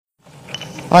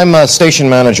I'm station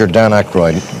manager Dan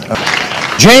Aykroyd.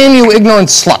 Jane, you ignorant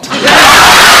slut.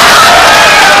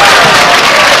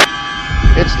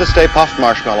 It's the Stay Puft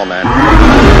Marshmallow Man.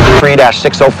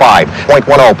 3-605,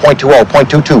 0.10, 0.20,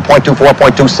 0.22, 0.24,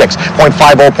 0.26,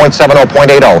 0.50, 0.70,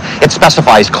 0.80. It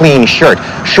specifies clean shirt,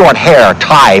 short hair,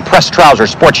 tie, pressed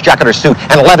trousers, sports jacket or suit,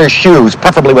 and leather shoes,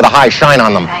 preferably with a high shine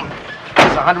on them.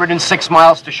 It's 106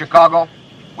 miles to Chicago.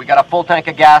 We got a full tank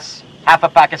of gas, half a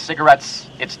pack of cigarettes.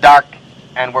 It's dark,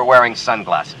 and we're wearing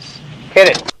sunglasses. Hit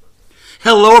it.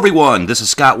 Hello, everyone. This is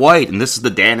Scott White, and this is the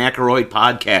Dan Aykroyd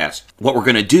Podcast. What we're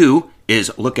going to do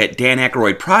is look at Dan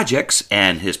Aykroyd projects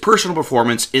and his personal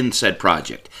performance in said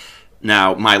project.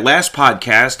 Now, my last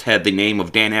podcast had the name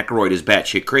of Dan Aykroyd is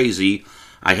Batshit Crazy.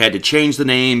 I had to change the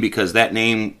name because that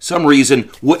name, some reason,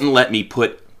 wouldn't let me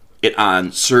put it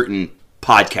on certain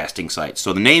podcasting sites.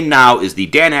 So the name now is the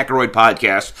Dan Aykroyd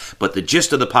Podcast, but the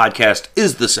gist of the podcast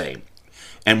is the same.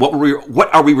 And what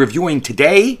are we reviewing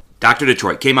today? Dr.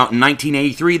 Detroit came out in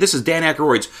 1983. This is Dan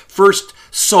Aykroyd's first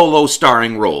solo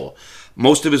starring role.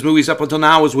 Most of his movies up until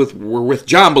now were with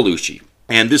John Belushi.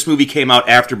 And this movie came out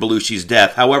after Belushi's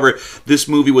death. However, this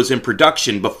movie was in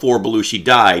production before Belushi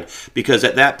died because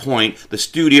at that point, the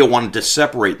studio wanted to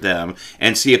separate them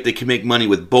and see if they could make money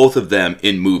with both of them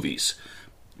in movies.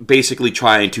 Basically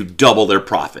trying to double their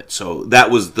profit. So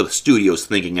that was the studio's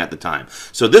thinking at the time.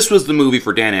 So this was the movie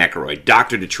for Dan Aykroyd,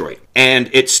 Dr. Detroit. And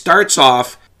it starts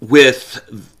off with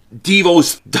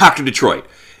Devo's Dr. Detroit.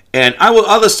 And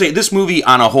I'll just say, this movie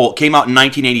on a whole came out in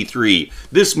 1983.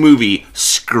 This movie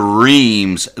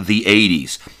screams the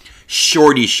 80s.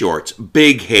 Shorty shorts,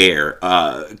 big hair,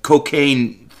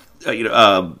 cocaine,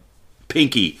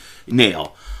 pinky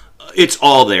nail. It's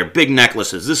all there. Big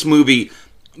necklaces. This movie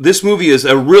is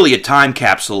really a time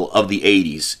capsule of the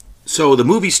 80s. So the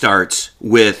movie starts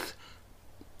with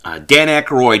Dan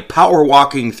Aykroyd power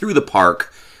walking through the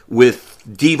park with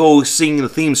Devo singing the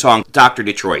theme song, Dr.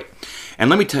 Detroit. And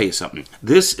let me tell you something.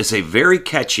 This is a very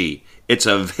catchy, it's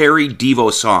a very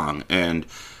Devo song. And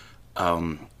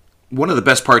one of the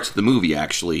best parts of the movie,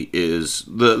 actually, is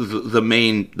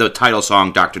the title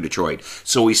song, Dr. Detroit.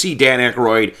 So we see Dan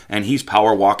Aykroyd, and he's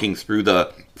power walking through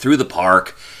the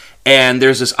park. And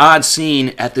there's this odd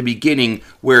scene at the beginning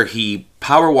where he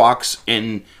power walks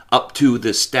up to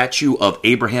the statue of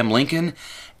Abraham Lincoln.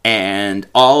 And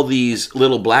all these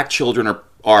little black children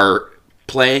are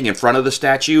playing in front of the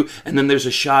statue, and then there's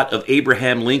a shot of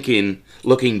Abraham Lincoln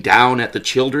looking down at the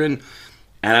children,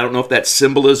 and I don't know if that's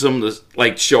symbolism,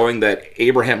 like showing that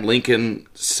Abraham Lincoln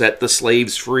set the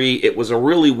slaves free. It was a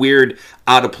really weird,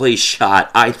 out-of-place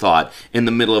shot, I thought, in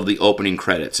the middle of the opening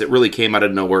credits. It really came out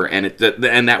of nowhere, and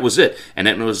that was it. And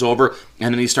then it was over,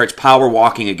 and then he starts power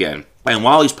walking again. And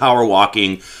while he's power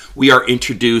walking, we are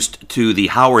introduced to the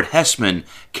Howard Hesseman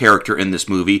character in this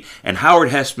movie. And Howard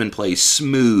Hesseman plays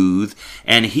Smooth,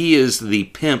 and he is the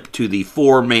pimp to the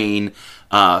four main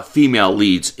female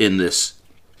leads in this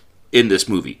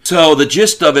movie. So the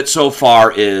gist of it so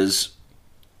far is,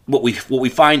 what we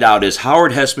find out is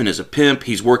Howard Hesseman is a pimp.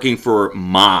 He's working for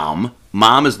Mom.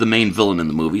 Mom is the main villain in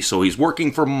the movie, so he's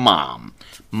working for Mom.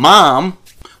 Mom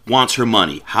wants her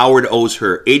money. Howard owes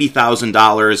her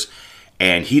 $80,000.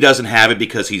 And he doesn't have it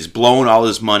because he's blown all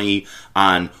his money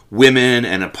on women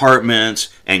and apartments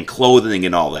and clothing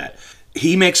and all that.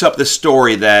 He makes up the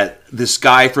story that this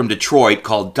guy from Detroit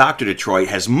called Dr. Detroit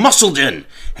has muscled in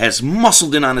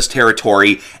on his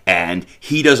territory, and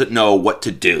he doesn't know what to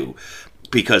do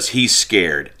because he's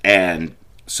scared. And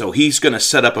so he's going to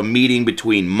set up a meeting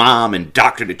between Mom and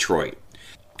Dr. Detroit.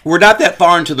 We're not that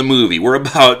far into the movie. We're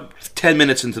about 10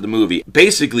 minutes into the movie.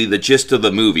 Basically, the gist of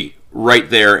the movie, right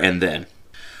there and then.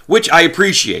 Which I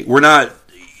appreciate. You're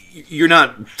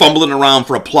not fumbling around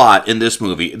for a plot in this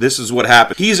movie. This is what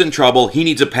happened. He's in trouble. He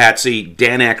needs a patsy.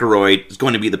 Dan Aykroyd is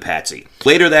going to be the patsy.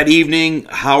 Later that evening,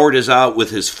 Howard is out with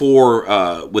his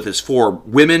four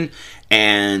women,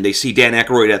 and they see Dan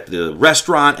Aykroyd at the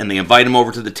restaurant, and they invite him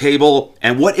over to the table.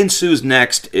 And what ensues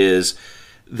next is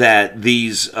that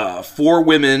these four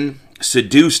women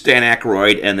seduce Dan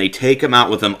Aykroyd, and they take him out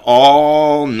with them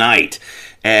all night.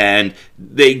 And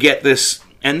they get this,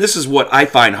 and this is what I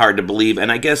find hard to believe,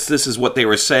 and I guess this is what they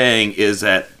were saying, is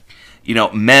that,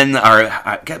 men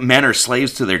are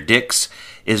slaves to their dicks,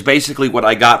 is basically what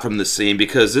I got from this scene,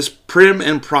 because this prim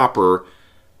and proper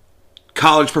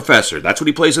college professor, that's what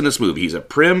he plays in this movie, he's a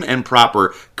prim and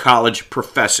proper college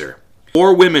professor.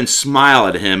 Four women smile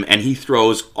at him, and he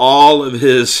throws all of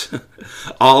his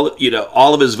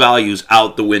values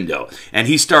out the window. And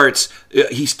he starts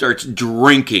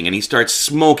drinking, and he starts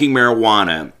smoking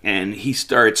marijuana, and he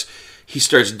starts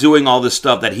doing all this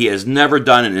stuff that he has never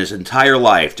done in his entire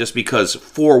life, just because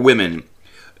four women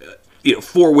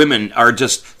 4 women are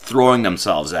just throwing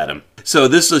themselves at him. So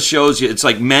this just shows you it's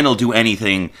like men will do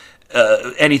anything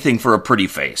for a pretty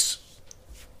face.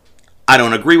 I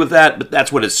don't agree with that, but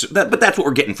that's what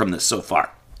we're getting from this so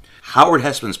far. Howard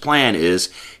Hesseman's plan is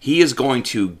he is going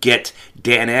to get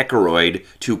Dan Aykroyd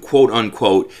to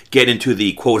quote-unquote get into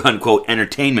the quote-unquote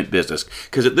entertainment business.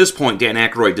 Because at this point, Dan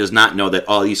Aykroyd does not know that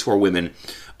all these 4 women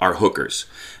are hookers.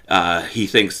 He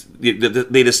thinks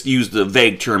they just use the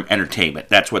vague term entertainment.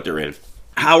 That's what they're in.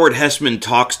 Howard Hesseman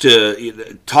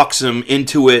talks him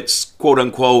into it,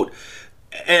 quote-unquote,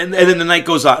 and then the night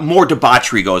goes on. More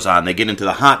debauchery goes on. They get into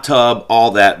the hot tub,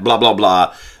 all that, blah, blah,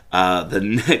 blah.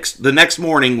 The next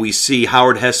morning, we see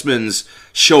Howard Hesseman's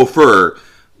chauffeur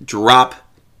drop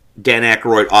Dan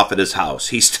Aykroyd off at his house.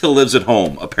 He still lives at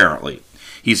home, apparently.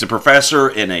 He's a professor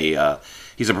in a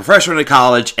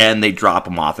college, and they drop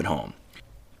him off at home.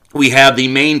 We have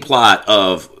a plot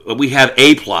of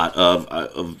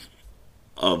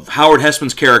Howard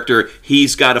Hesseman's character.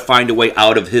 He's got to find a way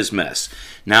out of his mess.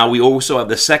 Now we also have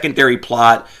the secondary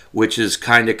plot, which is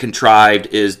kind of contrived,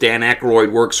 is Dan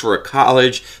Aykroyd works for a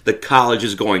college. The college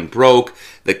is going broke.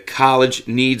 The college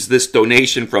needs this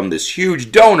donation from this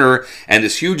huge donor, and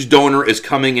this huge donor is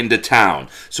coming into town.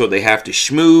 So they have to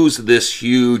schmooze this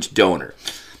huge donor.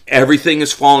 Everything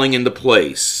is falling into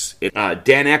place. Dan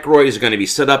Aykroyd is going to be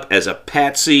set up as a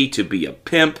patsy to be a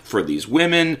pimp for these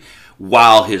women,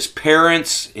 while his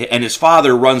parents and his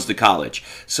father runs the college.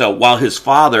 So while his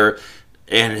father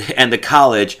and the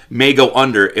college may go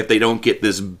under if they don't get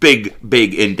this big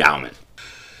endowment.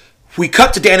 We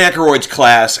cut to Dan Aykroyd's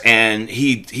class, and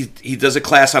he does a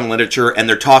class on literature, and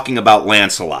they're talking about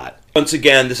Lancelot. Once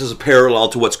again, this is a parallel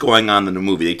to what's going on in the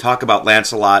movie. They talk about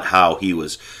Lancelot, how he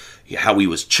was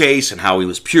chaste, and how he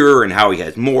was pure, and how he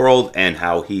had moral, and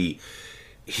how he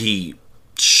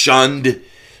shunned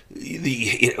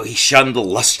the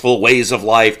lustful ways of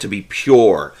life to be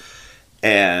pure.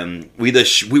 And we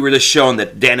were just shown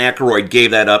that Dan Aykroyd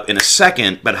gave that up in a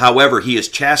second, but however, he is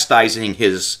chastising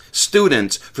his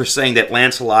students for saying that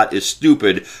Lancelot is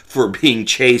stupid for being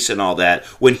chaste and all that,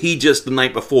 when he just the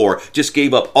night before just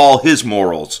gave up all his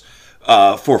morals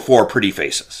for 4 pretty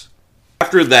faces.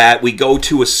 After that, we go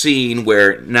to a scene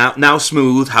where now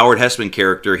Smooth, Howard Hesseman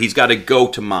character, he's got to go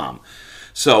to Mom.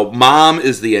 So Mom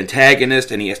is the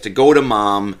antagonist, and he has to go to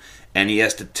Mom, and he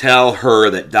has to tell her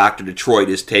that Dr. Detroit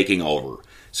is taking over.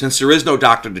 Since there is no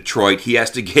Dr. Detroit, he has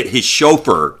to get his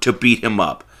chauffeur to beat him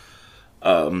up.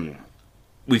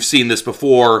 We've seen this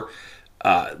before.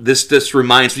 This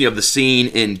reminds me of the scene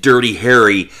in Dirty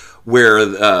Harry where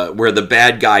the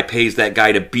bad guy pays that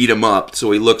guy to beat him up,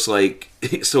 so he looks like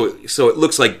so it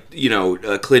looks like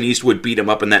Clint Eastwood beat him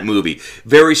up in that movie.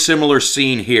 Very similar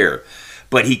scene here,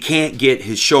 but he can't get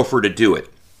his chauffeur to do it.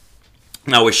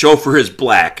 Now, his chauffeur is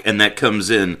black, and that comes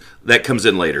in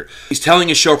later. He's telling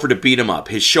his chauffeur to beat him up.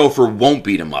 His chauffeur won't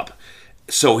beat him up.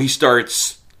 So he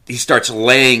starts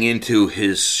laying into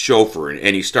his chauffeur,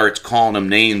 and he starts calling him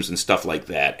names and stuff like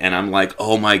that. And I'm like,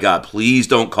 oh my God, please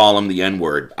don't call him the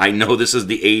N-word. I know this is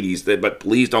the 80s, but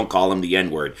please don't call him the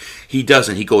N-word. He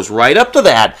doesn't. He goes right up to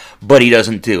that, but he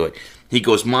doesn't do it. He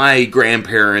goes, my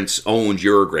grandparents owned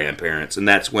your grandparents. And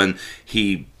that's when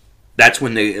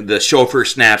the chauffeur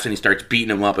snaps and he starts beating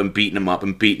him up and beating him up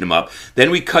and beating him up.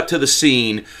 Then we cut to the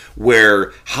scene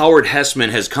where Howard Hesseman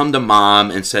has come to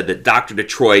Mom and said that Dr.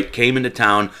 Detroit came into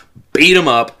town, beat him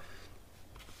up,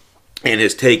 and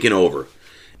has taken over.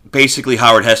 Basically,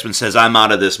 Howard Hesseman says, I'm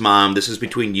out of this, Mom. This is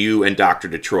between you and Dr.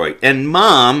 Detroit. And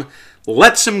Mom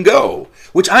lets him go,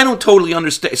 which I don't totally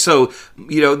understand. So,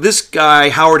 this guy,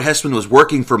 Howard Hesseman, was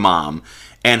working for Mom,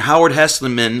 and Howard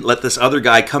Hesseman let this other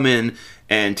guy come in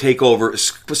and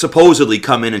supposedly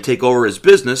come in and take over his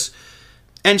business,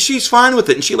 and she's fine with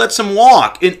it, and she lets him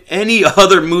walk. In any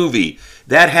other movie,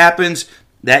 that happens,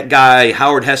 that guy,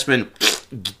 Howard Hesseman,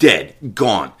 dead,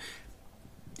 gone.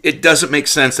 It doesn't make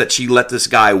sense that she let this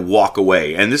guy walk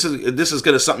away, and this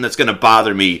is something that's going to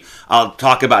bother me. I'll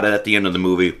talk about it at the end of the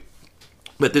movie,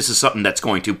 but this is something that's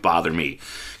going to bother me.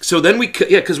 So then we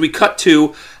cut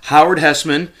to Howard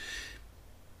Hesseman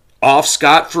off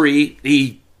scot-free.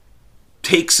 He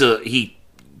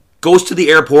goes to the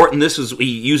airport, and he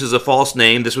uses a false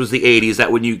name. This was the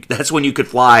 80s. That's when you could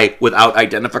fly without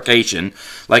identification.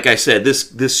 Like I said,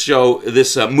 this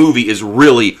movie is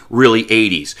really, really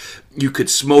 80s. You could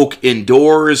smoke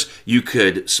indoors. You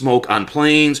could smoke on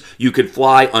planes. You could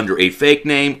fly under a fake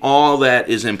name. All that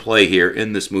is in play here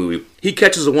in this movie. He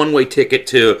catches a one-way ticket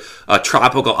to a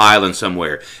tropical island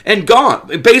somewhere and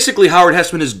gone. Basically, Howard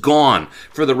Hesseman is gone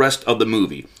for the rest of the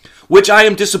movie, which I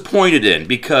am disappointed in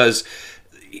because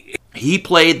he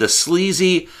played the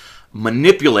sleazy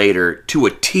manipulator to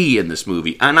a T in this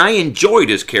movie, and I enjoyed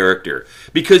his character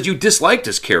because you disliked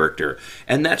his character,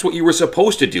 and that's what you were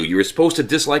supposed to do. You were supposed to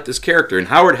dislike this character, and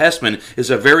Howard Hesseman is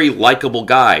a very likable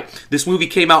guy. This movie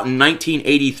came out in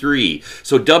 1983,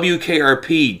 so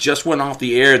WKRP just went off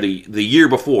the air the year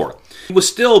before. He was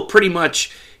still,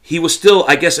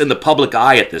 I guess, in the public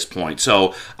eye at this point,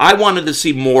 so I wanted to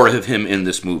see more of him in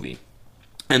this movie.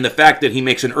 And the fact that he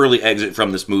makes an early exit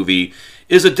from this movie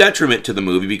is a detriment to the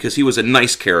movie because he was a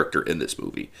nice character in this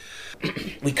movie.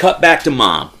 We cut back to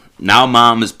Mom. Now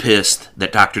Mom is pissed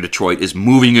that Dr. Detroit is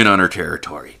moving in on her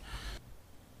territory.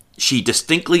 She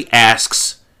distinctly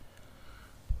asks,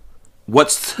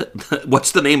 what's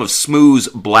the name of Smooth's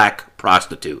black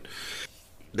prostitute?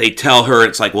 They tell her,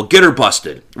 it's like, well, get her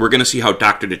busted. We're going to see how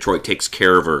Dr. Detroit takes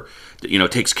care of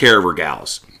her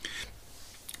gals.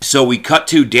 So we cut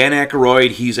to Dan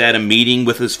Aykroyd. He's at a meeting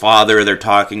with his father. They're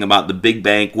talking about the big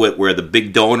banquet where the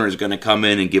big donor is going to come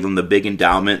in and give him the big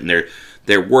endowment, and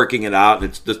they're working it out. And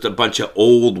it's just a bunch of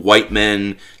old white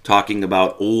men talking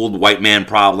about old white man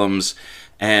problems.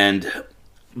 And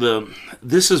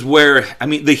this is where,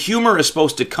 the humor is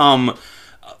supposed to come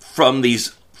from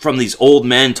these old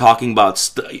men talking about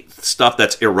stuff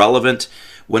that's irrelevant,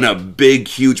 when a big,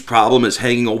 huge problem is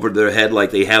hanging over their head,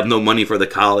 like they have no money for the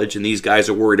college, and these guys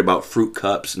are worried about fruit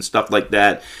cups and stuff like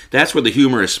that. That's where the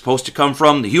humor is supposed to come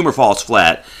from. The humor falls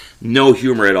flat. No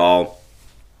humor at all.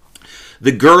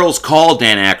 The girls call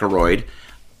Dan Aykroyd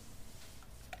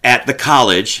at the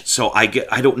college, so I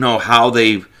don't know how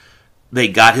they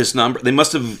got his number. They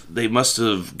must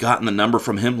have gotten the number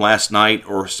from him last night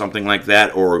or something like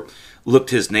that, or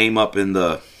looked his name up in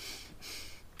the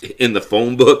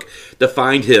phone book to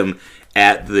find him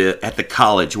at the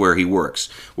college where he works.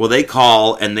 Well, they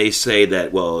call and they say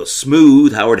that, well,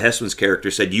 Smooth, Howard Hesseman's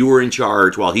character, said you were in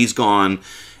charge while he's gone,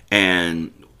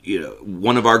 and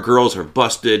one of our girls are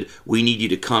busted. We need you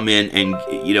to come in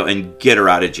and get her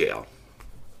out of jail.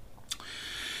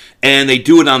 And they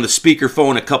do it on the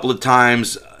speakerphone a couple of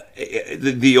times.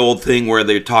 The old thing where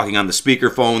they're talking on the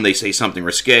speakerphone, they say something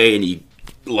risque, and he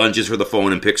lunges for the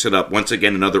phone and picks it up. Once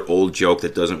again, another old joke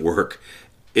that doesn't work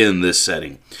in this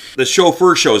setting. The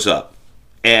chauffeur shows up,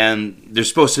 and there's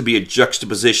supposed to be a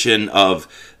juxtaposition of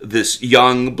this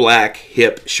young, black,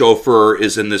 hip chauffeur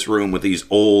is in this room with these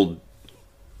old,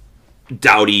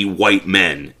 dowdy white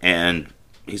men. And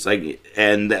he's like,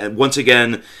 and once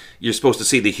again, you're supposed to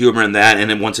see the humor in that,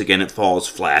 and then once again, it falls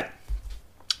flat.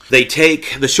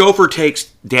 The chauffeur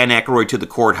takes Dan Aykroyd to the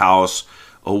courthouse,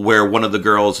 where one of the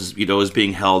girls is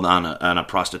being held on a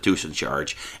prostitution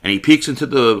charge, and he peeks into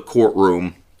the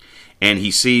courtroom, and he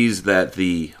sees that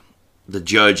the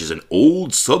judge is an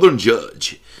old Southern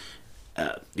judge,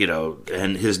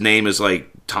 and his name is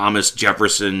like Thomas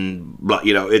Jefferson,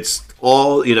 it's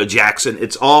all Jackson.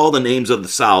 It's all the names of the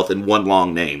South in one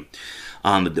long name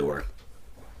on the door.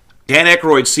 Dan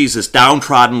Aykroyd sees this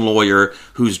downtrodden lawyer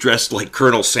who's dressed like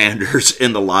Colonel Sanders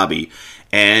in the lobby.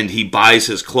 And he buys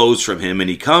his clothes from him, and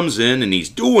he comes in, and he's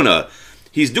doing a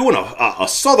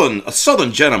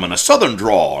southern gentleman, a southern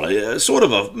drawl, sort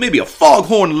of maybe a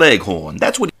foghorn leghorn.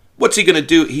 What's he going to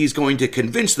do? He's going to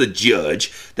convince the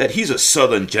judge that he's a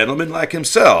southern gentleman like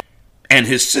himself. And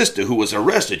his sister, who was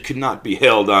arrested, could not be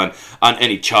held on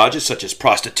any charges such as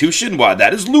prostitution. Why,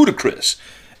 that is ludicrous.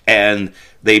 And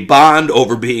they bond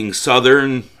over being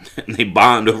southern, and they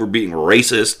bond over being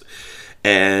racist.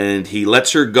 And he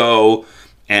lets her go.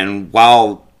 And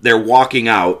while they're walking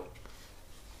out,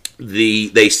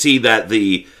 they see that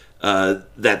the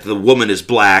woman is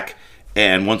black.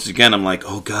 And once again, I'm like,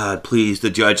 oh God, please, the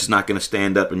judge is not going to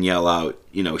stand up and yell out,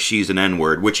 she's an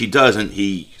N-word, which he doesn't.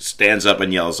 He stands up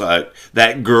and yells out,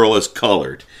 that girl is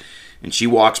colored. And she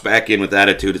walks back in with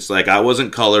attitude. It's like, I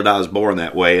wasn't colored, I was born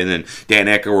that way. And then Dan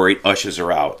Aykroyd ushers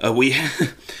her out. We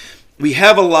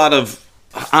have a lot of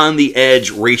on the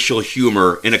edge racial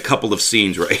humor in a couple of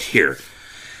scenes right here.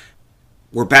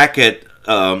 We're back at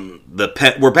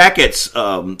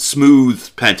Smooth's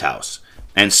penthouse,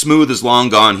 and Smooth is long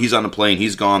gone. He's on a plane.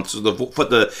 He's gone. So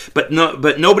but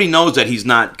nobody knows that he's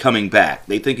not coming back.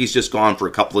 They think he's just gone for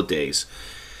a couple of days.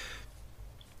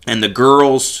 And the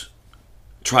girls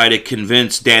try to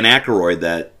convince Dan Aykroyd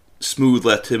that Smooth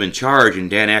left him in charge, and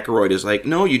Dan Aykroyd is like,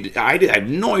 no, I have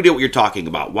no idea what you're talking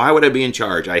about. Why would I be in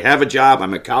charge? I have a job.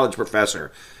 I'm a college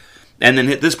professor. And then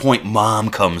at this point, Mom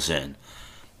comes in.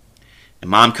 And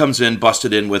Mom comes in,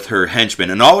 busted in with her henchmen.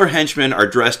 And all her henchmen are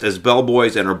dressed as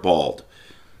bellboys and are bald.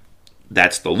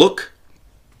 That's the look.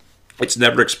 It's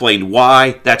never explained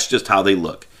why. That's just how they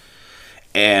look.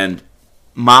 And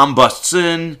Mom busts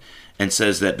in and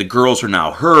says that the girls are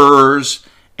now hers.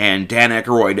 And Dan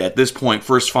Aykroyd at this point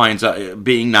first finds out,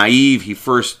 being naive, he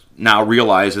first now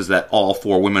realizes that all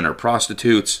 4 women are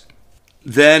prostitutes.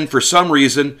 Then, for some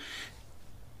reason,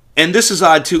 and this is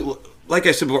odd too, like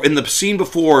I said before, in the scene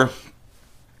before,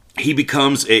 he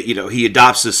becomes he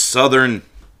adopts this southern,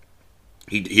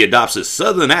 he adopts this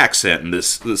southern accent and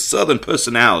this southern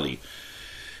personality.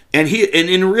 And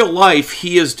in real life,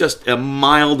 he is just a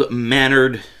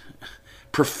mild-mannered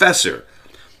professor.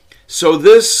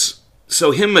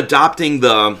 So him adopting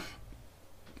the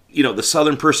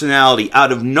southern personality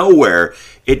out of nowhere,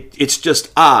 it's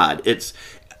just odd.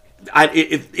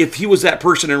 If he was that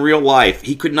person in real life,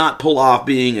 he could not pull off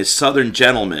being a southern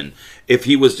gentleman. If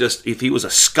he was a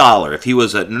scholar, if he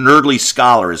was a nerdly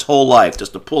scholar his whole life,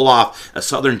 just to pull off a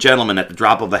southern gentleman at the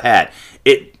drop of a hat,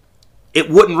 it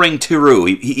wouldn't ring true.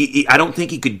 I don't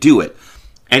think he could do it,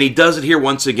 and he does it here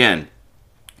once again.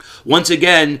 Once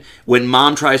again, when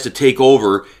Mom tries to take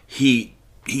over, he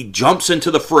jumps into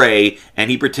the fray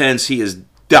and he pretends he is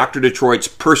Dr. Detroit's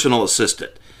personal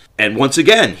assistant. And once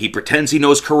again, he pretends he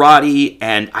knows karate,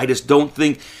 and I just don't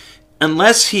think,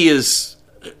 unless he is,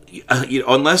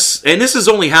 and this has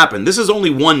only happened, this is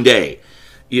only one day.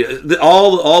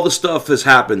 All the stuff has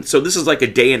happened, so this is like a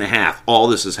day and a half, all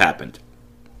this has happened.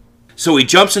 So he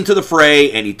jumps into the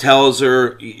fray and he tells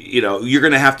her, you're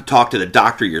going to have to talk to the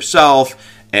doctor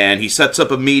yourself. And he sets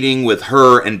up a meeting with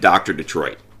her and Dr.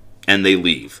 Detroit. And they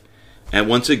leave. And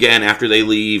once again, after they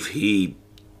leave, he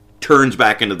turns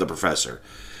back into the professor.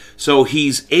 So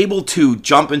he's able to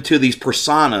jump into these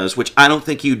personas, which I don't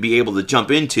think he would be able to jump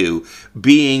into,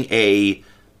 being a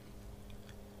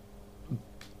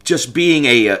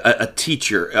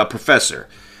teacher, a professor.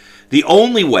 The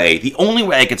only way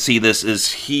I could see this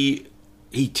is he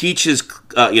teaches,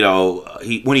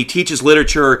 when he teaches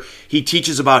literature, he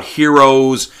teaches about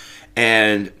heroes,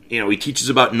 and, he teaches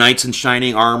about knights in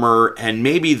shining armor, and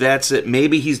maybe that's it.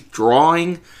 Maybe he's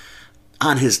drawing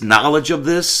on his knowledge of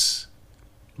this,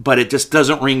 but it just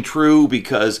doesn't ring true,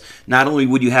 because not only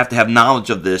would you have to have knowledge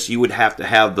of this, you would have to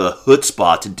have the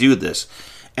chutzpah to do this.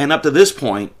 And up to this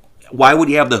point, why would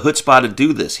he have the chutzpah to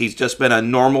do this? He's just been a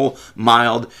normal,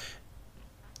 mild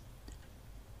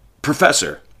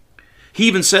professor. He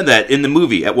even said that in the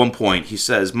movie at one point. He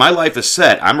says, my life is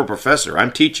set. I'm a professor.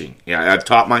 I'm teaching. Yeah, I've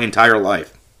taught my entire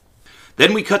life.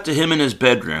 Then we cut to him in his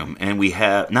bedroom, and we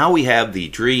have the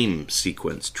dream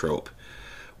sequence trope,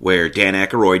 where Dan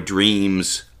Aykroyd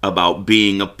dreams about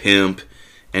being a pimp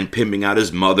and pimping out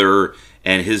his mother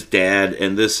and his dad,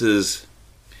 and it's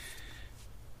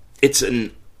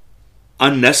an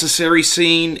unnecessary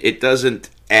scene. It doesn't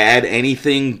add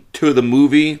anything to the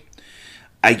movie.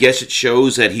 I guess it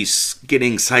shows that he's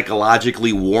getting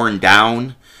psychologically worn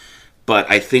down, but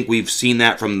I think we've seen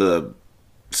that from the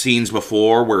scenes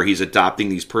before where he's adopting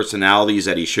these personalities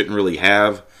that he shouldn't really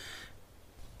have.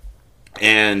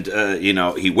 And,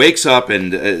 he wakes up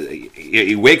and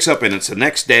it's the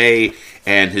next day,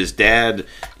 and his dad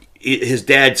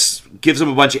gives him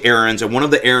a bunch of errands, and one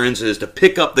of the errands is to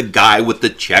pick up the guy with the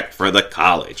check for the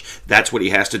college. That's what he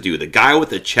has to do. The guy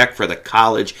with the check for the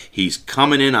college, he's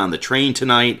coming in on the train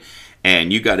tonight,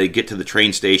 and you got to get to the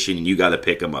train station, and you got to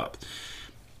pick him up.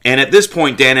 And at this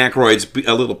point, Dan Aykroyd's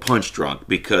a little punch drunk,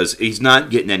 because he's not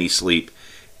getting any sleep,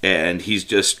 and he's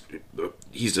just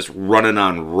running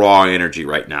on raw energy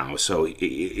right now. So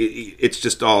it's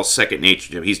just all second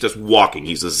nature to him. He's just walking.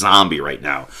 He's a zombie right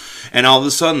now. And all of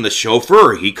a sudden, the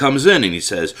chauffeur, he comes in and he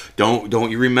says, Don't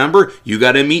you remember? You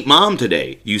got to meet Mom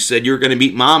today. You said you were going to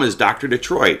meet Mom as Dr.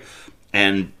 Detroit.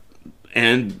 And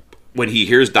when he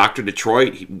hears Dr.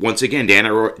 Detroit, once again, Dan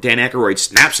Aykroyd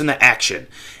snaps into action.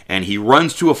 And he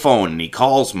runs to a phone and he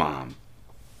calls Mom.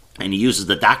 And he uses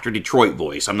the Dr. Detroit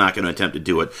voice. I'm not going to attempt to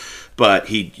do it. But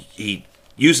he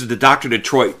uses the Dr.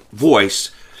 Detroit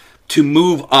voice to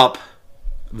move up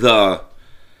the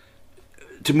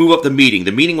meeting.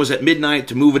 The meeting was at midnight,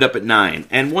 to move it up at 9.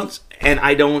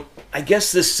 I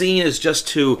guess this scene is just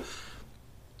to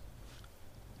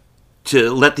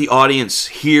let the audience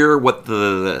hear what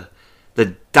the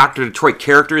Dr. Detroit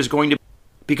character is going to be,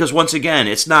 because once again,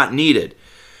 it's not needed.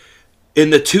 In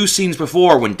the 2 scenes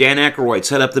before, when Dan Aykroyd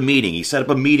set up the meeting, he set up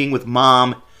a meeting with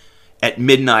Mom at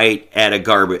midnight at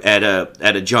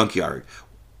a junkyard.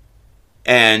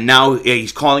 And now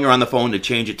he's calling her on the phone to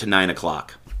change it to 9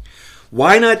 o'clock.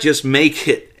 Why not just make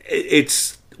it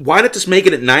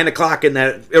at 9 o'clock in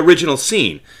that original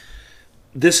scene?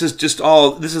 This is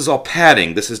all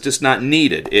padding. This is just not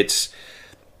needed. It's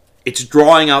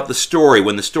drawing out the story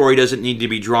when the story doesn't need to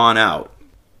be drawn out.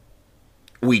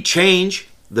 We change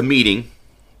the meeting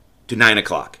to 9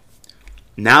 o'clock.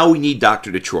 Now we need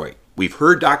Dr. Detroit. We've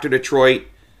heard Dr. Detroit.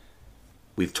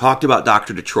 We've talked about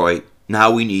Dr. Detroit.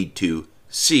 Now we need to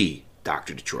see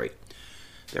Dr. Detroit.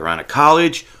 They're on a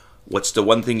college. What's the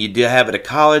one thing you do have at a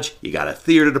college? You got a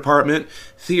theater department.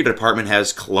 Theater department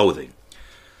has clothing.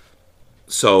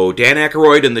 So Dan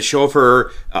Aykroyd and the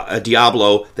chauffeur,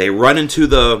 Diablo, they run into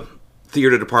the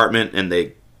theater department and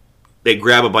they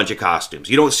grab a bunch of costumes.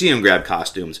 You don't see them grab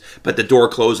costumes, but the door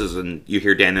closes and you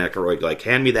hear Dan Aykroyd like,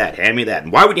 hand me that,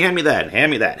 and why would you hand me that,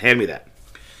 hand me that.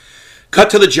 Cut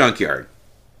to the junkyard.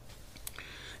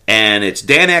 And it's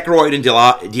Dan Aykroyd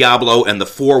and Diablo and the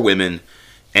 4 women,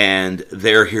 and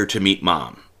they're here to meet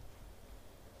Mom.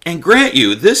 And grant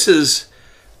you, this is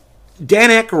Dan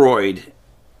Aykroyd.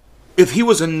 If he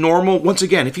was a normal,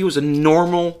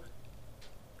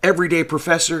 everyday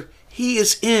professor, he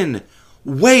is in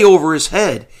way over his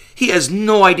head. He has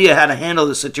no idea how to handle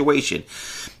the situation.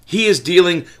 He is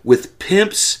dealing with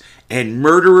pimps and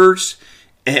murderers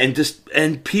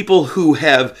and people who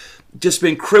have just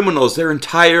been criminals their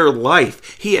entire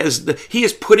life. He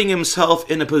is putting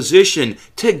himself in a position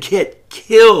to get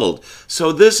killed.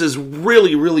 So this is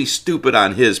really, really stupid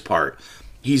on his part.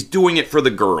 He's doing it for the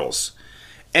girls.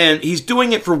 And he's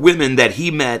doing it for women that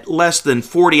he met less than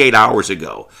 48 hours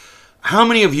ago. How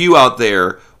many of you out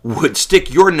there would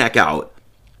stick your neck out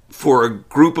for a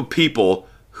group of people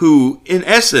who, in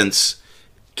essence,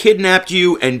 kidnapped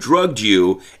you and drugged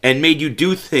you and made you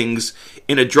do things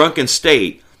in a drunken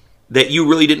state that you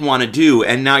really didn't want to do,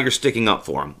 and now you're sticking up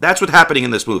for him? That's what's happening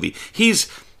in this movie. He's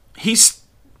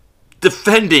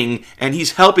defending and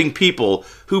he's helping people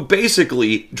who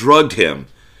basically drugged him.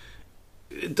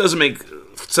 It doesn't make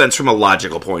sense from a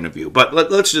logical point of view, but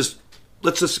let's just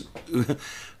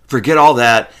forget all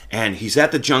that. And he's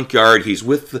at the junkyard. He's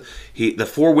with the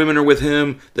 4 women are with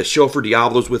him. The chauffeur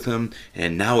Diablo's with him,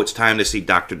 and now it's time to see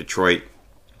Dr. Detroit.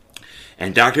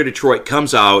 And Dr. Detroit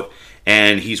comes out,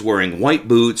 and he's wearing white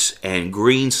boots and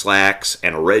green slacks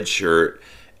and a red shirt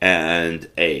and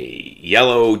a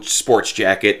yellow sports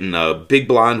jacket and a big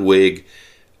blonde wig,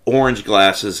 orange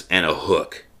glasses, and a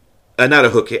hook. A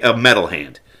metal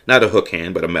hand. Not a hook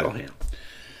hand, but a metal hand.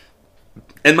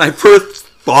 And my first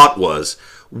thought was,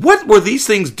 what were these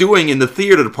things doing in the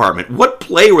theater department? What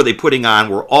play were they putting on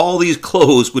where all these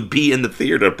clothes would be in the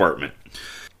theater department?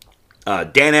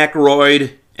 Dan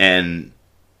Aykroyd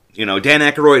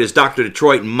is Dr.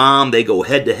 Detroit and Mom. They go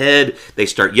head to head. They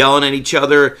start yelling at each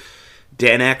other.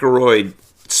 Dan Aykroyd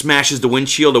smashes the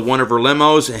windshield of one of her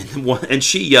limos, and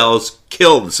she yells,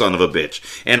 "Kill the son of a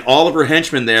bitch." And all of her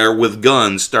henchmen there with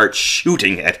guns start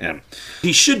shooting at him.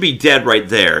 He should be dead right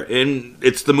there. And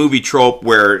it's the movie trope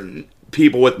where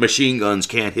people with machine guns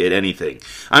can't hit anything.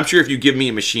 I'm sure if you give me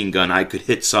a machine gun, I could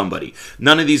hit somebody.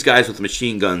 None of these guys with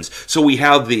machine guns. So we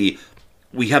have the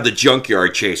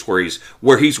junkyard chase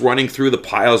where he's running through the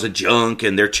piles of junk,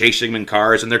 and they're chasing him in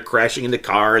cars, and they're crashing into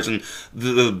cars, and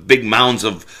the big mounds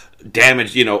of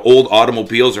damaged, old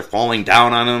automobiles are falling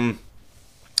down on him,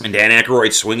 and Dan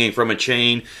Aykroyd swinging from a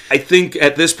chain. I think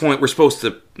at this point we're supposed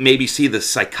to maybe see the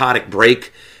psychotic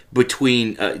break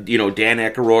between, Dan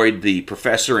Aykroyd, the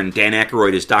professor, and Dan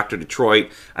Aykroyd as Dr. Detroit.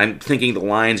 I'm thinking the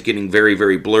line's getting very,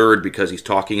 very blurred because he's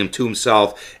talking to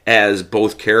himself as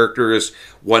both characters.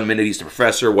 1 minute he's the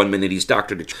professor, 1 minute he's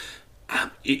Dr. Detroit.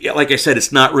 Like I said,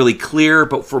 it's not really clear,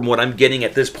 but from what I'm getting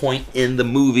at this point in the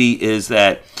movie is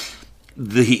that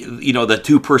the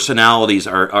 2 personalities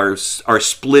are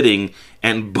splitting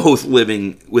and both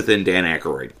living within Dan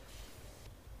Aykroyd.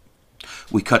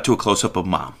 We cut to a close-up of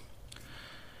Mom.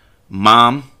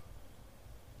 Mom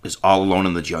is all alone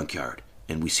in the junkyard,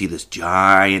 and we see this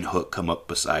giant hook come up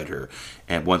beside her.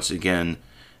 And once again,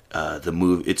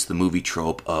 it's the movie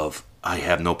trope of, I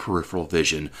have no peripheral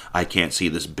vision. I can't see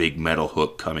this big metal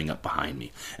hook coming up behind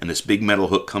me. And this big metal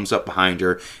hook comes up behind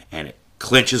her, and it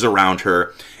clinches around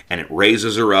her, and it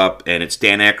raises her up, and it's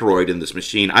Dan Aykroyd in this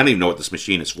machine. I don't even know what this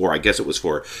machine is for. I guess it was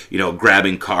for,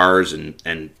 grabbing cars and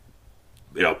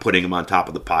putting them on top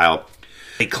of the pile.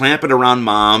 They clamp it around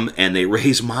Mom, and they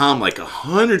raise Mom like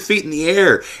 100 feet in the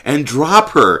air and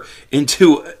drop her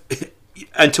into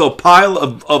a pile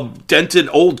of dented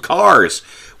old cars,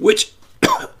 which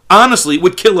honestly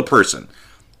would kill a person.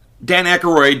 Dan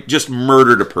Aykroyd just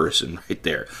murdered a person right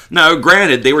there. Now,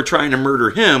 granted, they were trying to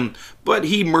murder him, but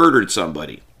he murdered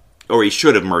somebody. Or he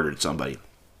should have murdered somebody.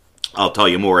 I'll tell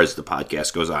you more as the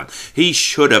podcast goes on. He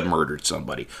should have murdered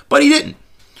somebody, but he didn't.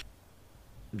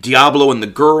 Diablo and the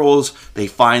girls, they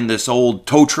find this old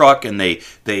tow truck, and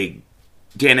Dan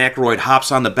Aykroyd hops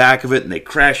on the back of it, and they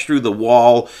crash through the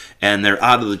wall, and they're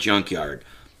out of the junkyard.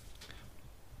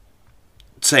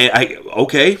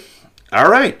 Okay, all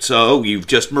right, so you've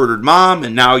just murdered Mom,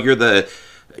 and now you're the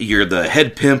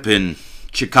head pimp in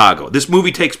Chicago. This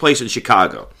movie takes place in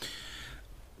Chicago,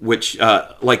 which,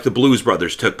 like the Blues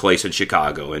Brothers, took place in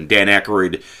Chicago. And Dan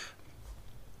Aykroyd,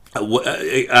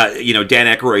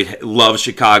 Dan Aykroyd loves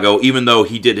Chicago, even though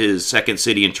he did his Second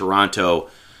City in Toronto.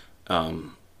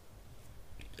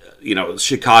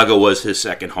 Chicago was his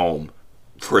second home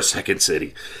for a Second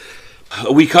City.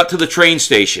 We cut to the train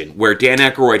station where Dan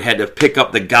Aykroyd had to pick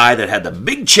up the guy that had the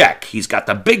big check. He's got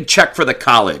the big check for the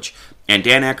college. And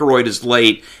Dan Aykroyd is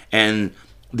late, and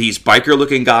these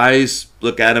biker-looking guys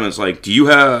look at him and it's like, do you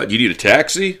need a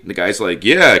taxi? And the guy's like,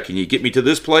 yeah, can you get me to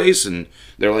this place? And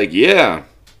they're like, yeah.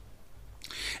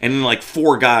 And then like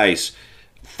 4 guys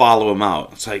follow him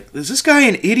out. It's like, is this guy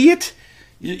an idiot?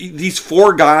 These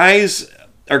 4 guys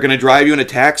are going to drive you in a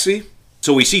taxi?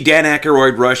 So we see Dan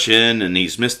Aykroyd rush in, and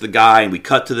he's missed the guy, and we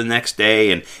cut to the next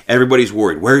day, and everybody's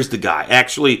worried. Where's the guy?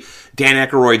 Actually, Dan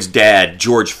Aykroyd's dad,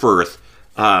 George Firth,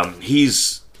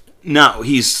 he's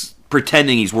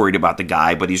pretending he's worried about the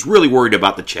guy, but he's really worried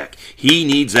about the check. He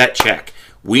needs that check.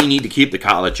 We need to keep the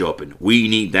college open. We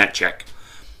need that check.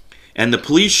 And the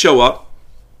police show up,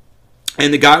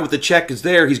 and the guy with the check is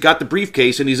there. He's got the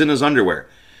briefcase, and he's in his underwear.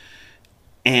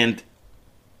 And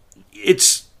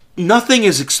nothing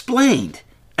is explained.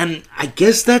 And I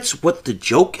guess that's what the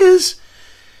joke is.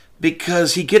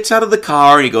 Because he gets out of the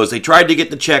car and he goes, they tried to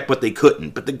get the check, but they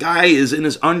couldn't. But the guy is in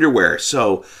his underwear.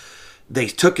 So they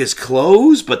took his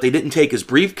clothes, but they didn't take his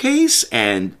briefcase.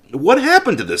 And what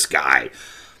happened to this guy?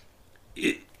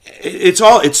 It's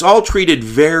all treated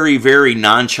very, very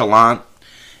nonchalant.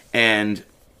 And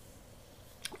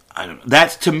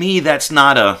to me, that's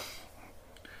not a...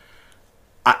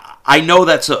 I know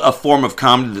that's a form of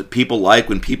comedy that people like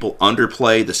when people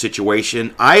underplay the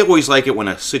situation. I always like it when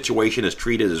a situation is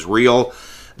treated as real.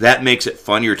 That makes it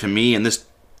funnier to me. And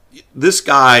this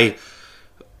guy,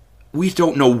 we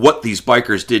don't know what these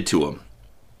bikers did to him.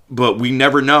 But we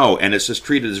never know. And it's just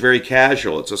treated as very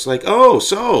casual. It's just like, oh,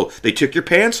 so they took your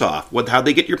pants off. How'd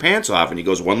they get your pants off? And he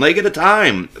goes, 1 leg at a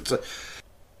time.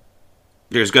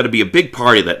 There's got to be a big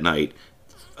party that night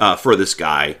for this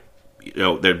guy.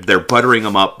 They're buttering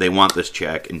him up. They want this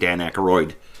check, and Dan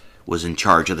Aykroyd was in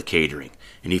charge of the catering,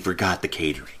 and he forgot the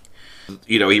catering.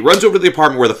 He runs over to the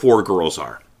apartment where the 4 girls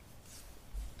are,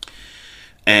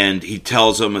 and he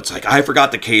tells them, it's like, I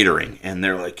forgot the catering, and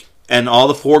they're like, and all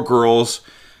the 4 girls.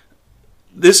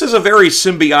 This is a very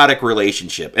symbiotic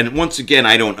relationship, and once again,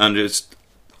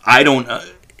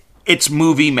 it's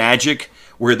movie magic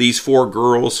where these 4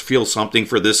 girls feel something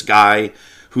for this guy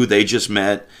who they just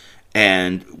met.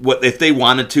 And what if they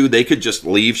wanted to, they could just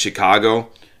leave Chicago.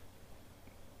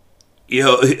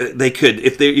 They could,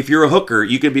 if you're a hooker,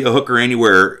 you could be a hooker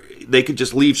anywhere. They could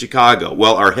just leave Chicago.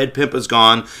 Well, our head pimp is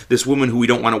gone. This woman who we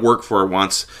don't want to work for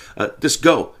wants, just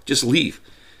go, just leave.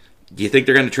 Do you think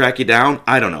they're going to track you down?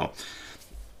 I don't know.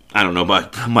 I don't know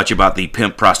much about the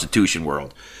pimp prostitution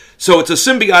world. So it's a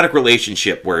symbiotic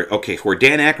relationship where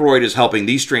Dan Aykroyd is helping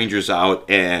these strangers out,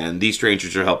 and these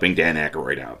strangers are helping Dan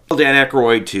Aykroyd out. Dan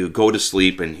Aykroyd to go to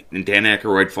sleep, and Dan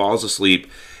Aykroyd falls asleep,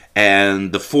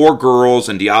 and the 4 girls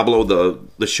and Diablo,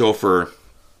 the chauffeur,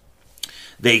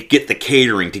 they get the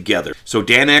catering together. So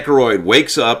Dan Aykroyd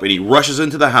wakes up, and he rushes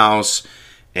into the house,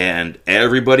 and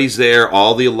everybody's there.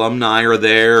 All the alumni are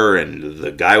there, and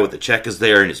the guy with the check is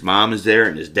there, and his mom is there,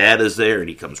 and his dad is there, and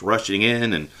he comes rushing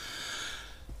in, and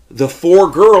the 4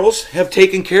 girls have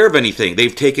taken care of anything.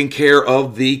 They've taken care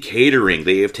of the catering.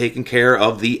 They have taken care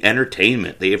of the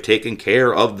entertainment. They have taken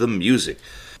care of the music.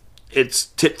 It's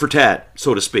tit for tat,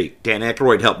 so to speak. Dan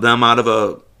Aykroyd helped them out of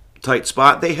a tight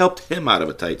spot. They helped him out of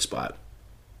a tight spot.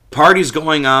 Party's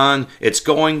going on. It's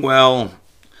going well.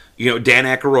 Dan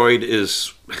Aykroyd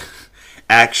is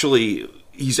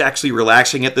he's actually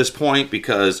relaxing at this point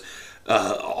because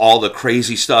all the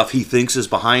crazy stuff he thinks is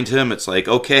behind him. It's like,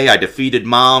 okay, I defeated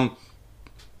Mom.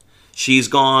 She's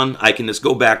gone. I can just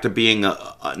go back to being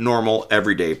a normal,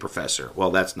 everyday professor. Well,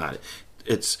 that's not it.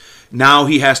 It's now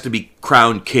he has to be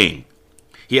crowned king.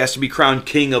 He has to be crowned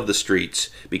king of the streets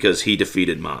because he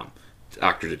defeated Mom,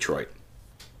 Dr. Detroit.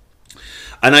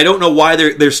 And I don't know why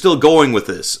they're still going with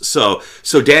this. So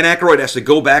Dan Aykroyd has to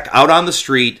go back out on the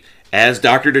street as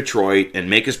Dr. Detroit and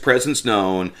make his presence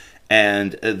known.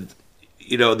 And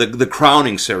the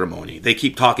crowning ceremony. They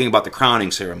keep talking about the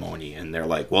crowning ceremony, and they're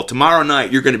like, well, tomorrow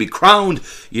night you're going to be crowned,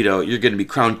 you're going to be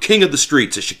crowned king of the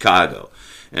streets of Chicago.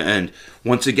 And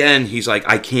once again, he's like,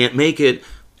 I can't make it.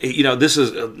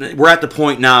 We're at the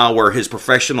point now where his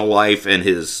professional life and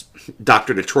his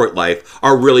Dr. Detroit life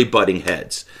are really butting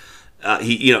heads.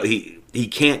 He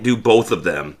can't do both of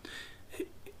them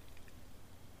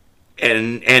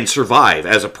and survive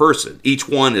as a person. Each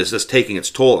one is just taking its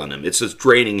toll on him. It's just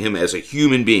draining him as a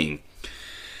human being.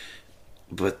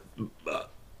 but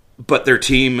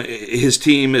his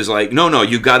team is like, no,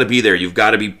 you got to be there. You've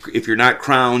got to be. If you're not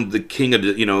crowned the king of,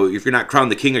 if you're not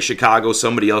crowned the king of Chicago,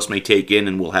 somebody else may take in,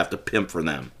 and we'll have to pimp for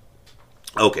them.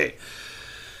 Okay.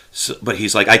 So, but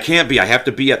he's like, I can't be. I have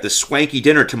to be at this swanky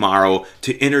dinner tomorrow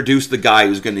to introduce the guy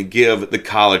who's going to give the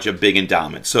college a big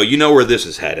endowment. So you know where this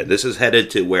is headed. This is headed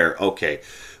to where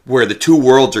the two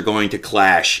worlds are going to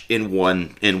clash in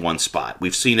one spot.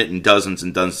 We've seen it in dozens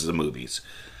and dozens of movies.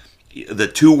 The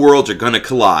two worlds are going to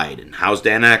collide. And how's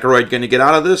Dan Aykroyd going to get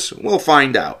out of this? We'll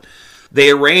find out. They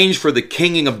arrange for the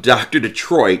kinging of Dr.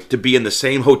 Detroit to be in the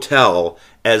same hotel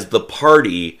as the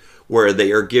party where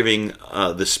they are giving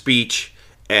the speech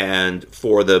and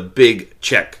for the big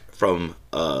check from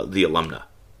the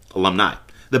alumni.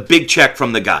 The big check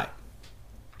from the guy.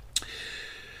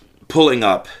 Pulling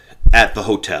up at the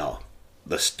hotel.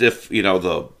 The stiff,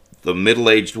 the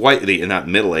middle-aged white, not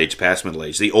middle-aged, past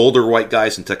middle-aged, the older white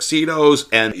guys in tuxedos,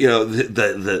 and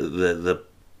the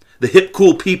hip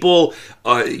cool people.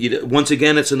 Once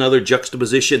again, it's another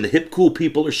juxtaposition. The hip cool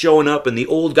people are showing up, and the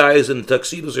old guys in the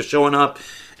tuxedos are showing up,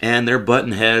 and they're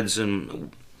butting heads,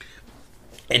 and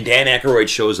Dan Aykroyd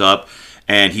shows up,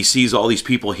 and he sees all these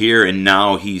people here, and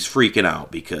now he's freaking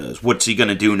out because what's he going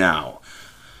to do now?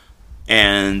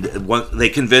 And they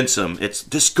convince him, it's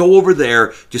just go over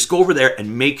there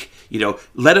and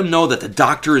let him know that the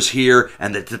doctor is here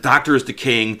and that the doctor is the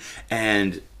king,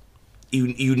 and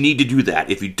you need to do that.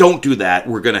 If you don't do that,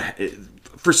 we're going to,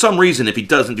 for some reason, if he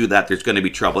doesn't do that, there's going to be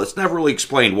trouble. It's never really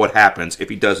explained what happens if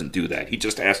he doesn't do that. He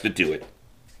just has to do it.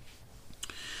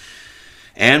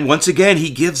 And once again, he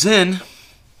gives in.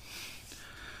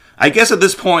 I guess at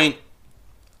this point,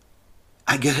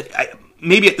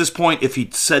 maybe at this point, if he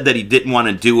said that he didn't want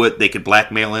to do it, they could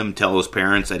blackmail him, tell his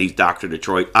parents that he's Dr.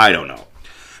 Detroit. I don't know.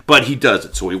 But he does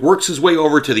it. So he works his way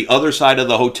over to the other side of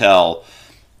the hotel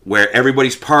where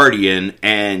everybody's partying,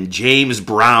 and James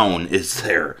Brown is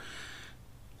there.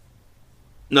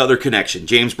 Another connection.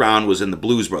 James Brown was in the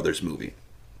Blues Brothers movie.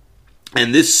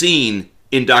 And this scene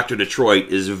in Dr. Detroit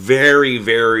is very,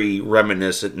 very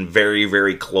reminiscent and very,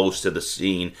 very close to the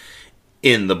scene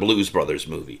in the Blues Brothers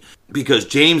movie. Because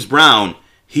James Brown,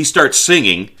 he starts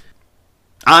singing.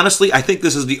 Honestly, I think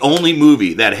this is the only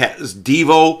movie that has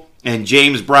Devo and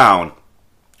James Brown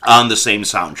on the same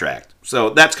soundtrack. So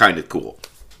that's kind of cool.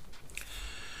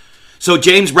 So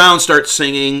James Brown starts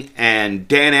singing, and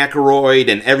Dan Aykroyd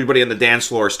and everybody on the dance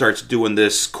floor starts doing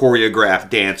this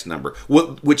choreographed dance number,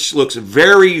 which looks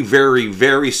very, very,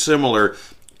 very similar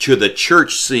to the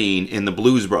church scene in the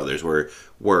Blues Brothers, where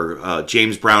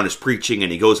James Brown is preaching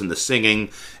and he goes into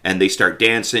singing, and they start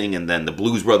dancing, and then the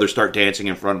Blues Brothers start dancing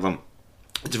in front of them.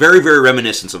 It's very, very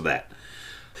reminiscent of that.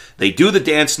 They do the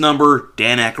dance number.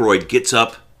 Dan Aykroyd gets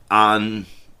up on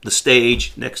the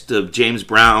stage next to James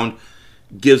Brown,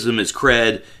 gives him his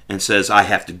cred, and says, I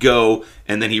have to go.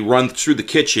 And then he runs through the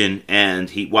kitchen, and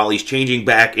while he's changing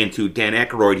back into Dan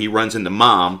Aykroyd, he runs into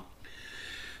Mom.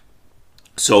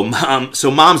 So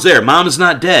Mom's there. Mom is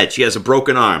not dead. She has a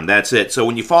broken arm. That's it. So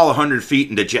when you fall 100 feet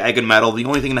into jagged metal, the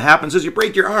only thing that happens is you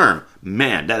break your arm.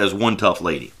 Man, that is one tough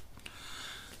lady.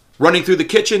 Running through the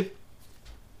kitchen,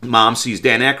 Mom sees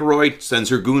Dan Aykroyd, sends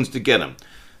her goons to get him.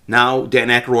 Now Dan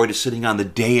Aykroyd is sitting on the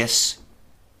dais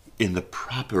in the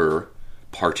proper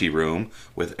party room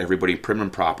with everybody prim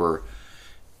and proper.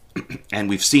 And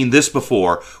we've seen this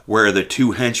before where the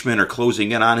two henchmen are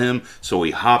closing in on him, so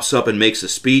he hops up and makes a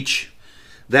speech.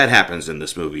 That happens in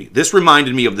this movie. This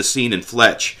reminded me of the scene in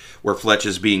Fletch where Fletch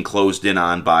is being closed in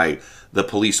on by the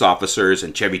police officers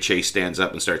and Chevy Chase stands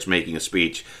up and starts making a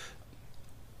speech.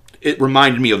 It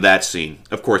reminded me of that scene.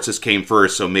 Of course, this came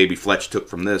first, so maybe Fletch took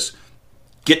from this.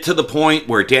 Get to the point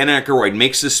where Dan Aykroyd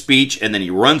makes his speech, and then he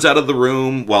runs out of the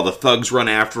room while the thugs run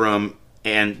after him.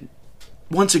 And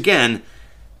once again,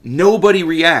 nobody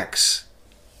reacts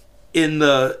in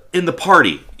the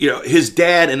party. His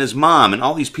dad and his mom and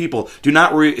all these people do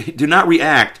not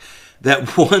react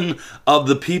that one of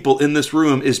the people in this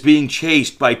room is being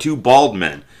chased by two bald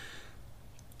men.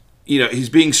 He's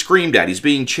being screamed at. He's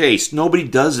being chased. Nobody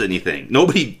does anything.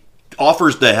 Nobody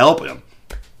offers to help him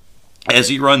as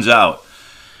he runs out.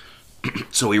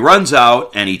 So he runs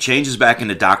out, and he changes back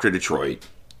into Dr. Detroit.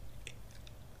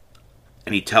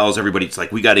 And he tells everybody, it's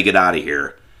like, we got to get out of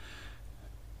here.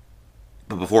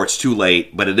 But before it's too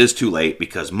late, but it is too late,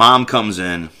 because Mom comes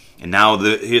in, and now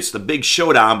it's the big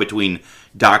showdown between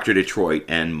Dr. Detroit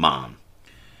and Mom.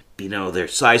 They're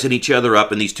sizing each other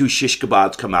up, and these two shish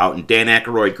kebabs come out, and Dan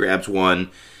Aykroyd grabs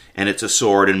one, and it's a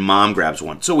sword, and Mom grabs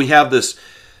one. So we have this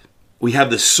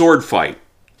sword fight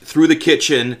through the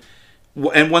kitchen.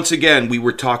 And once again, we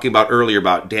were talking about earlier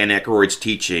about Dan Aykroyd's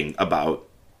teaching about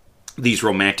these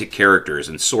romantic characters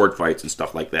and sword fights and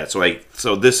stuff like that.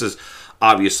 So this is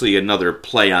obviously another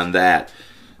play on that,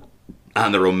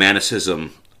 on the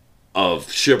romanticism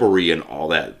of chivalry and all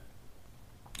that.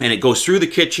 And it goes through the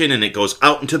kitchen and it goes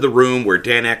out into the room where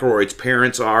Dan Aykroyd's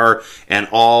parents are, and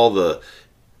all the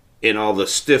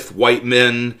stiff white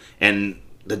men, and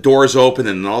the doors open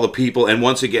and all the people. And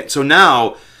once again, so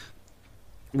now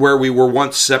where we were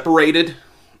once separated,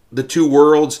 the two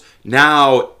worlds,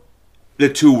 now the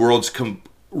two worlds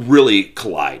really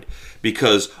collide,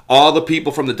 because all the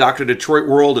people from the Dr. Detroit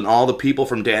world and all the people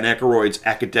from Dan Aykroyd's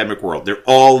academic world, they're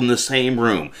all in the same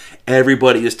room.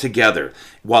 Everybody is together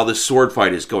while the sword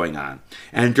fight is going on.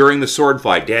 And during the sword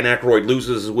fight, Dan Aykroyd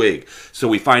loses his wig. So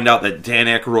we find out that Dan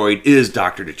Aykroyd is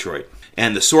Dr. Detroit.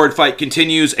 And the sword fight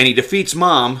continues, and he defeats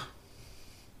Mom.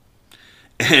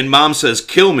 And Mom says,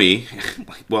 "Kill me."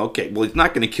 Well, okay, well, he's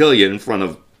not going to kill you in front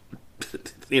of,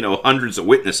 hundreds of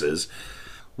witnesses.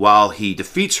 While he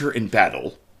defeats her in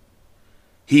battle,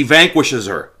 he vanquishes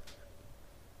her.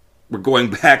 We're going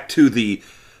back to the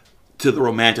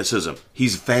romanticism.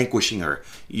 He's vanquishing her.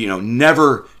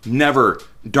 Never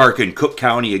darken Cook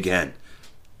County again.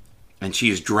 And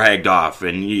she's dragged off,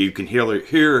 and you can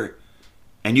hear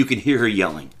her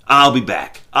yelling, "I'll be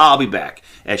back, I'll be back,"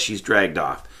 as she's dragged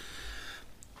off.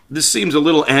 This seems a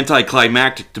little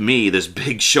anticlimactic to me, this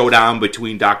big showdown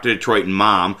between Dr. Detroit and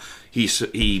Mom.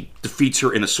 He defeats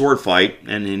her in a sword fight,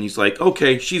 and then he's like,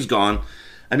 okay, she's gone.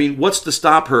 I mean, what's to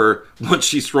stop her once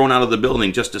she's thrown out of the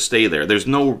building just to stay there? There's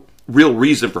no real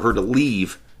reason for her to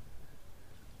leave.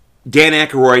 Dan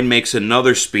Aykroyd makes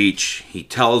another speech. He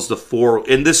tells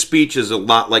and this speech is a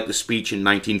lot like the speech in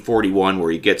 1941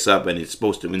 where he gets up and it's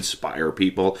supposed to inspire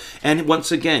people. And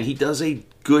once again, he does a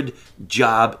good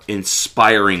job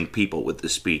inspiring people with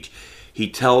this speech. He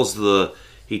tells the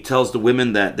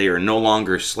women that they are no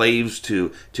longer slaves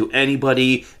to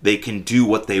anybody. They can do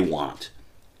what they want.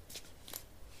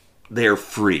 They're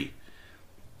free.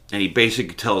 And he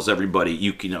basically tells everybody,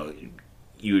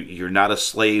 you're not a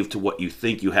slave to what you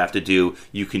think you have to do.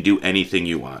 You can do anything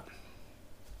you want.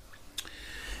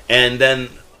 And then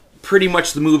pretty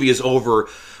much the movie is over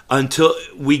until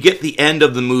we get the end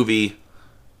of the movie.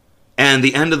 And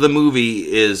the end of the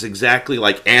movie is exactly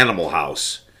like Animal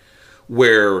House,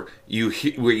 where you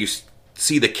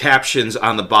see the captions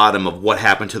on the bottom of what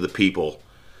happened to the people.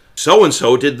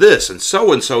 So-and-so did this, and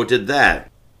so-and-so did that.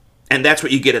 And that's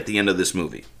what you get at the end of this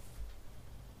movie.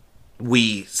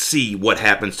 We see what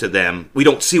happens to them. We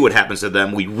don't see what happens to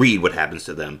them. We read what happens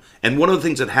to them. And one of the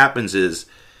things that happens is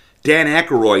Dan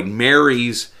Aykroyd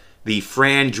marries the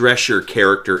Fran Drescher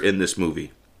character in this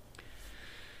movie.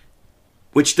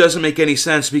 Which doesn't make any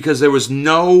sense because there was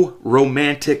no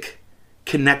romantic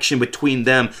connection between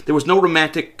them. There was no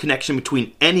romantic connection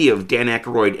between any of Dan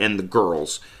Aykroyd and the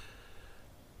girls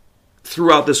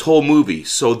throughout this whole movie.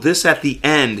 So this at the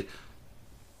end,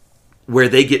 where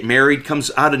they get married,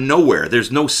 comes out of nowhere.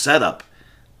 There's no setup.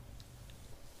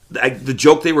 The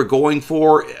joke they were going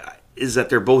for is that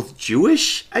they're both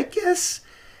Jewish, I guess.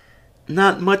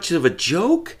 Not much of a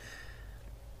joke.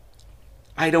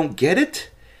 I don't get it.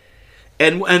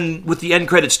 And with the end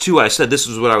credits, too, I said this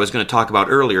was what I was going to talk about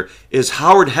earlier, is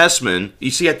Howard Hesseman.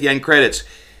 You see at the end credits,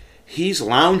 he's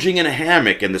lounging in a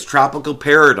hammock in this tropical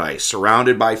paradise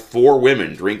surrounded by 4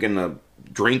 women drinking a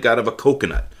drink out of a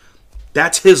coconut.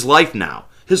 That's his life now.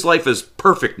 His life is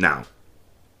perfect now.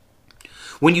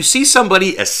 When you see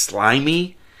somebody as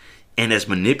slimy and as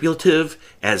manipulative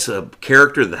as a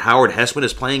character that Howard Hesseman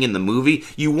is playing in the movie,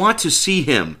 you want to see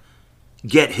him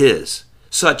get his,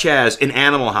 such as in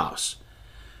Animal House,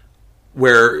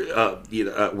 where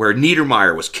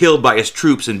Niedermeyer was killed by his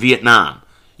troops in Vietnam.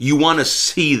 You want to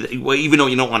see that, even though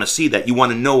you don't want to see that, you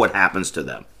want to know what happens to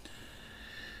them.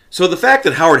 So the fact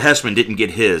that Howard Hesseman didn't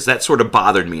get his, that sort of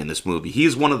bothered me in this movie.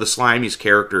 He's one of the slimiest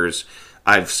characters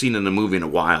I've seen in a movie in a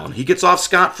while, and he gets off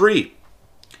scot-free.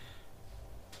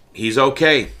 He's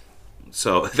okay.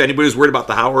 So if anybody's worried about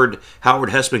the Howard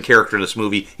Hesseman character in this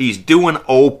movie, he's doing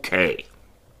okay.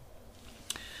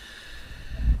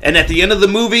 And at the end of the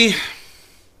movie,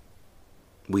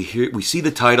 we see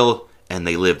the title, and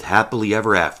they lived happily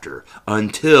ever after,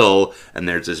 until, and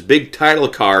there's this big title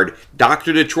card,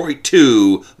 Dr. Detroit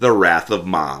 2, The Wrath of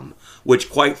Mom, which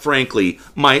quite frankly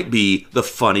might be the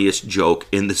funniest joke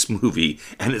in this movie,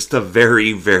 and it's the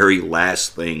very, very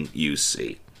last thing you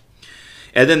see.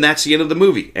 And then that's the end of the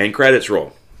movie, and credits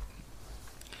roll.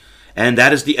 And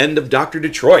that is the end of Dr.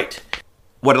 Detroit.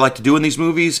 What I like to do in these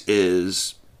movies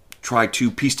is try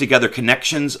to piece together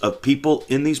connections of people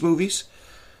in these movies.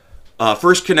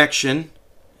 First connection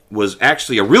was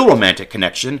actually a real romantic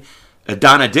connection.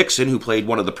 Donna Dixon, who played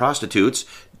one of the prostitutes,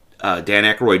 Dan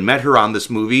Aykroyd met her on this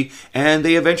movie, and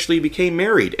they eventually became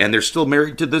married, and they're still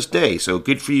married to this day. So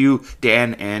good for you,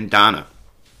 Dan and Donna.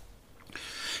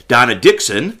 Donna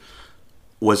Dixon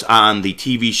was on the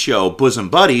TV show Bosom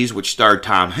Buddies, which starred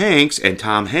Tom Hanks, and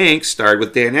Tom Hanks starred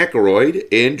with Dan Aykroyd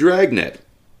in Dragnet,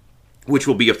 which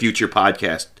will be a future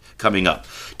podcast coming up.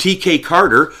 T.K.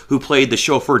 Carter, who played the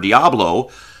chauffeur Diablo,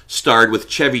 starred with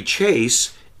Chevy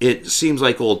Chase. It Seems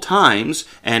Like Old Times,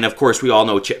 and of course we all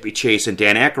know Chevy Chase and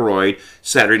Dan Aykroyd,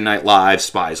 Saturday Night Live,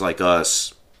 Spies Like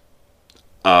Us,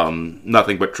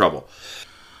 Nothing But Trouble.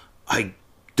 I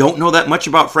don't know that much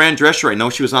about Fran Drescher. I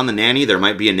know she was on The Nanny. There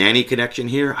might be a Nanny connection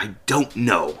here. I don't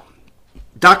know.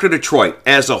 Dr. Detroit,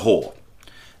 as a whole,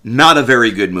 not a very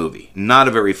good movie. Not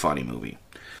a very funny movie.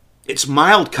 It's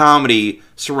mild comedy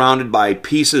surrounded by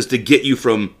pieces to get you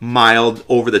from mild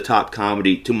over-the-top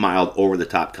comedy to mild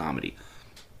over-the-top comedy.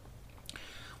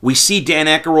 We see Dan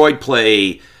Aykroyd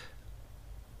play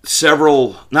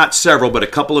a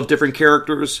couple of different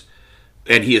characters,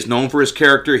 and he is known for his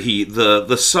character.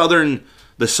 The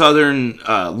southern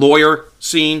lawyer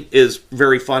scene is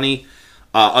very funny.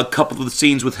 A couple of the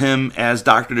scenes with him as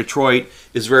Dr. Detroit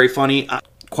is very funny.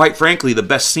 Quite frankly, the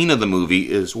best scene of the movie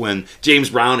is when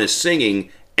James Brown is singing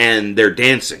and they're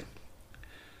dancing.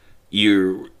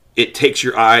 It takes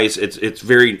your eyes.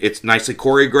 It's nicely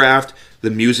choreographed. The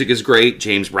music is great.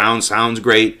 James Brown sounds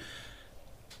great.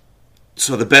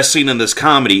 So the best scene in this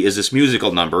comedy is this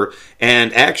musical number,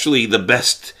 and actually the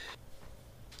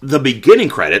beginning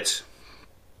credits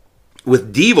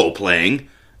with Devo playing,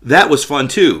 that was fun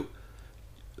too.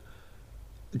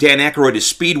 Dan Aykroyd is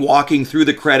speed walking through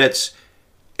the credits,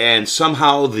 and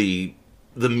somehow the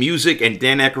music and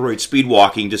Dan Aykroyd speed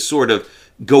walking just sort of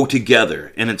go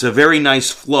together, and it's a very nice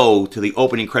flow to the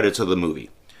opening credits of the movie.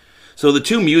 So the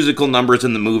two musical numbers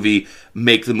in the movie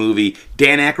make the movie.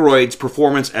 Dan Aykroyd's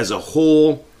performance as a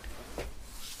whole,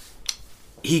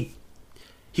 he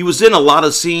was in a lot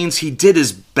of scenes. He did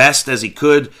his best as he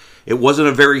could. It wasn't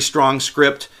a very strong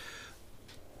script.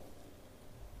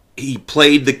 He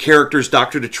played the characters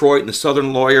Dr. Detroit and the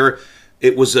Southern Lawyer.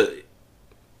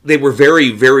 They were very,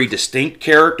 very distinct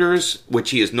characters, which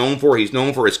he is known for. He's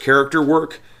known for his character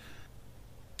work.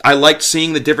 I liked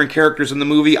seeing the different characters in the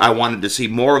movie. I wanted to see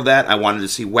more of that. I wanted to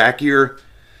see wackier.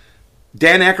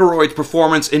 Dan Aykroyd's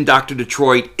performance in Dr.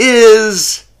 Detroit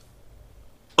is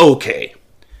okay.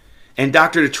 And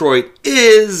Dr. Detroit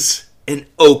is an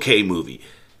okay movie.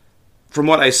 From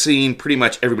what I've seen, pretty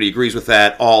much everybody agrees with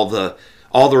that. All the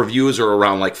reviews are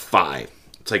around like 5.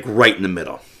 It's like right in the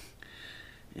middle.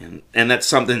 And that's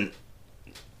something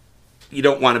you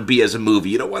don't want to be as a movie.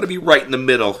 You don't want to be right in the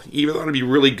middle. You either want to be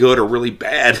really good or really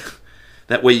bad.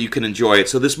 That way you can enjoy it.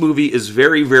 So this movie is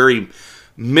very, very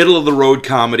middle-of-the-road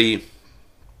comedy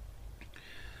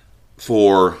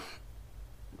for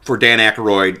Dan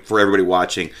Aykroyd, for everybody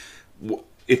watching.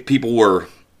 If people were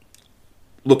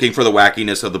looking for the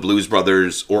wackiness of the Blues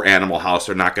Brothers or Animal House,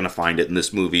 they're not going to find it in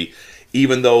this movie.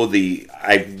 Even though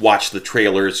I watched the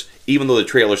trailers, even though the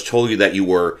trailers told you that you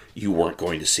weren't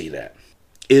going to see that.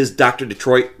 Is Dr.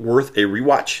 Detroit worth a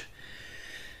rewatch?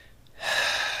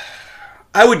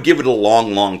 I would give it a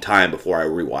long, long time before I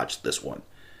rewatched this one.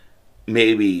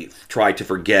 Maybe try to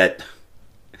forget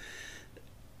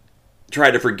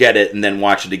it and then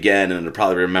watch it again, and I'll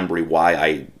probably remember why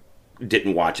I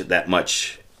didn't watch it that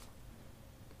much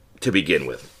to begin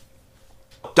with.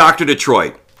 Dr.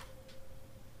 Detroit.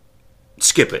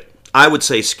 Skip it. I would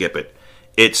say skip it.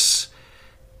 It's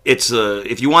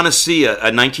if you want to see a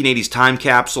 1980s time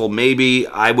capsule, maybe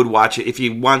I would watch it. If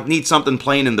you need something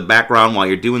playing in the background while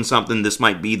you're doing something, this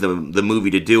might be the movie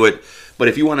to do it. But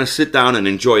if you want to sit down and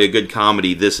enjoy a good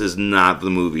comedy, this is not the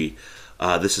movie.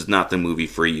 This is not the movie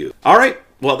for you. All right.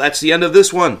 Well, that's the end of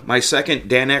this one. My second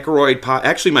Dan Aykroyd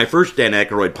actually my first Dan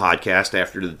Aykroyd podcast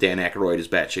after the Dan Aykroyd is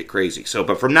Batshit Crazy.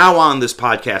 But from now on, this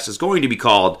podcast is going to be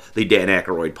called the Dan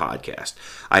Aykroyd Podcast.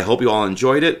 I hope you all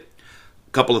enjoyed it.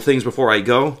 A couple of things before I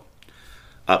go.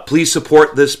 Please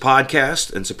support this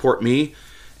podcast and support me.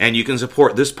 And you can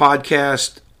support this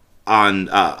podcast on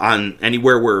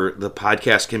anywhere where the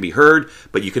podcast can be heard.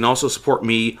 But you can also support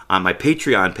me on my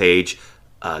Patreon page,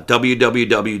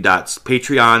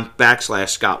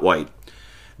 www.patreon.com/Scott White.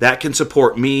 That can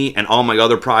support me and all my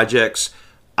other projects.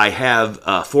 I have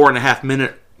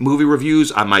 4.5-minute movie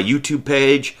reviews on my YouTube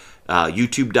page,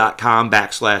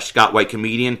 youtube.com/Scott White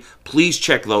Comedian. Please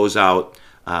check those out.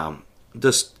 I'll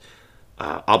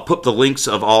put the links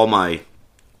of all my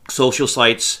social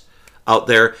sites out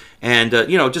there. And,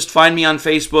 just find me on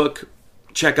Facebook.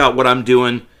 Check out what I'm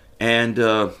doing. And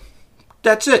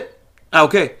that's it.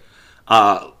 Okay.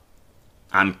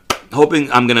 I'm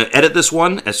hoping I'm going to edit this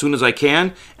one as soon as I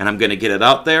can, and I'm going to get it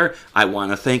out there. I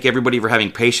want to thank everybody for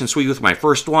having patience with my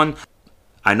first one.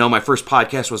 I know my first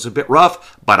podcast was a bit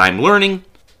rough, but I'm learning.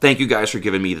 Thank you guys for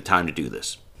giving me the time to do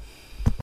this.